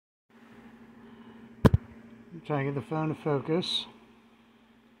Trying to get the phone to focus.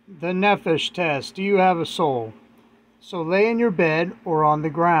 The Nefesh test. Do you have a soul? So lay in your bed or on the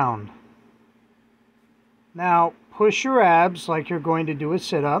ground. Now push your abs like you're going to do a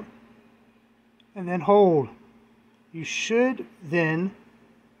sit-up. And then hold. You should then,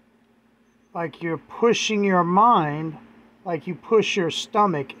 like you're pushing your mind, like you push your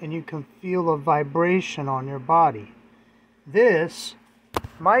stomach, and you can feel a vibration on your body. This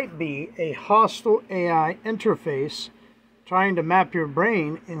might be a hostile AI interface trying to map your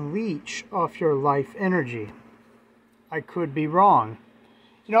brain and leech off your life energy. I could be wrong.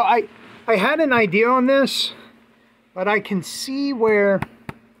 You know, I had an idea on this, but I can see where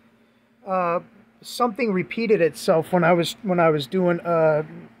something repeated itself when I was doing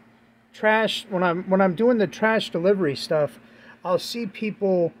trash. When I'm doing the trash delivery stuff, I'll see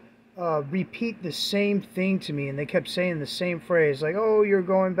people repeat the same thing to me, and they kept saying the same phrase, like, "Oh, you're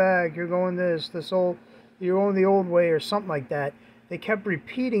going back, you're going you're going the old way," or something like that. They kept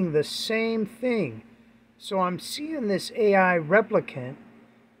repeating the same thing. So I'm seeing this AI replicant,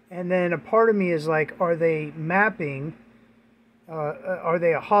 and then a part of me is like, are they mapping? Are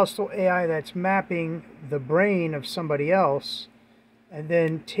they a hostile AI that's mapping the brain of somebody else, and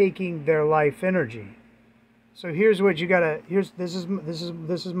then taking their life energy? So here's what you gotta. This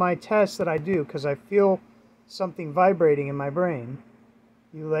is my test that I do because I feel something vibrating in my brain.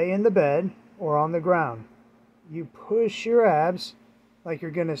 You lay in the bed or on the ground. You push your abs like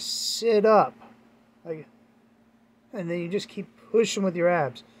you're gonna sit up, like, and then you just keep pushing with your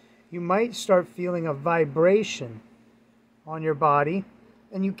abs. You might start feeling a vibration on your body,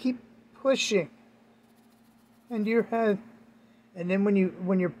 and you keep pushing into your head. And then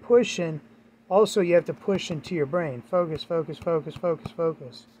when you're pushing, also you have to push into your brain. Focus, focus, focus, focus,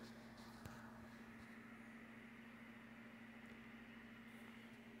 focus.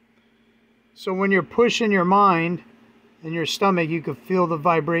 So when you're pushing your mind and your stomach, you can feel the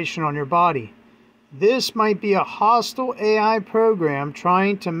vibration on your body. This might be a hostile AI program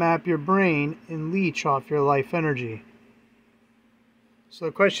trying to map your brain and leech off your life energy. So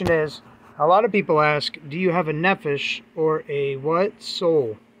the question is, a lot of people ask, do you have a nefesh or a what?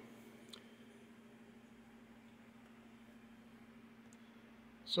 Soul.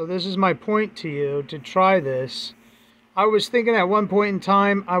 So this is my point to you to try this. I was thinking at one point in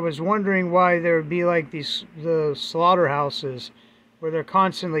time, I was wondering why there would be like the slaughterhouses where they're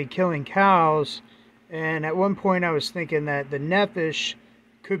constantly killing cows. And at one point I was thinking that the nefesh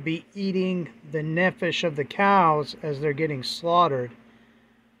could be eating the nefesh of the cows as they're getting slaughtered.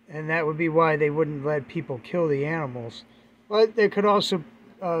 And that would be why they wouldn't let people kill the animals. But they could also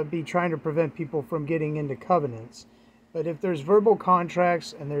be trying to prevent people from getting into covenants. But if there's verbal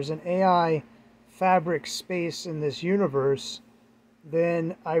contracts and there's an AI fabric space in this universe,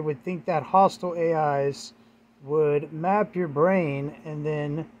 then I would think that hostile AIs would map your brain and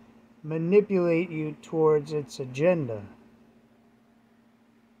then manipulate you towards its agenda.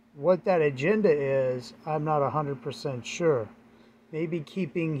 What that agenda is, I'm not 100% sure. Maybe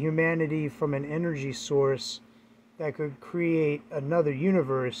keeping humanity from an energy source that could create another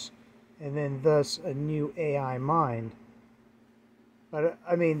universe and then thus a new AI mind. But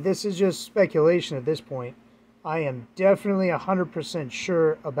I mean, this is just speculation at this point. I am definitely 100%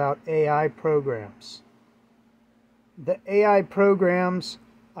 sure about AI programs. The AI programs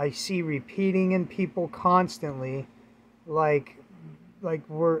I see repeating in people constantly, like I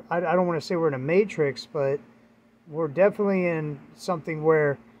don't want to say we're in a matrix, but we're definitely in something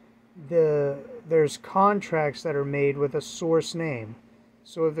where there's contracts that are made with a source name.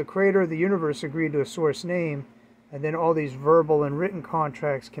 So if the creator of the universe agreed to a source name, and then all these verbal and written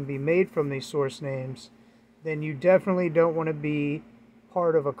contracts can be made from these source names, then you definitely don't want to be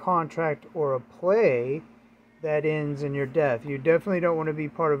part of a contract or a play that ends in your death. You definitely don't want to be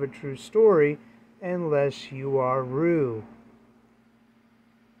part of a true story unless you are Rue.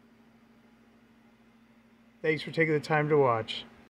 Thanks for taking the time to watch.